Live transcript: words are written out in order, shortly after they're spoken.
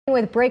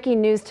With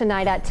breaking news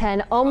tonight at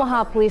 10,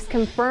 Omaha police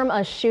confirm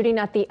a shooting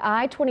at the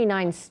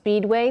I-29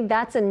 Speedway.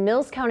 That's in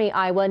Mills County,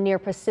 Iowa, near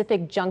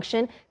Pacific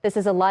Junction. This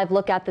is a live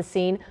look at the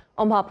scene.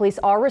 Omaha police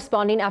are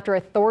responding after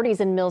authorities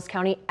in Mills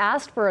County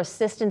asked for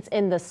assistance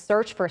in the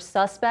search for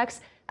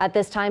suspects. At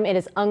this time, it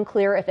is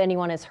unclear if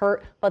anyone is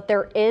hurt, but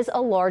there is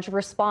a large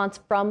response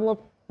from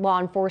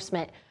law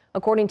enforcement.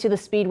 According to the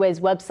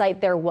Speedway's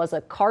website, there was a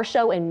car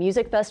show and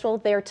music festival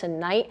there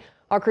tonight.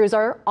 Our crews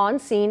are on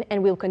scene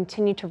and we'll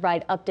continue to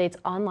provide updates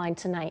online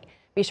tonight.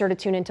 Be sure to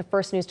tune in to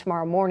First News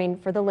tomorrow morning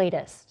for the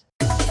latest.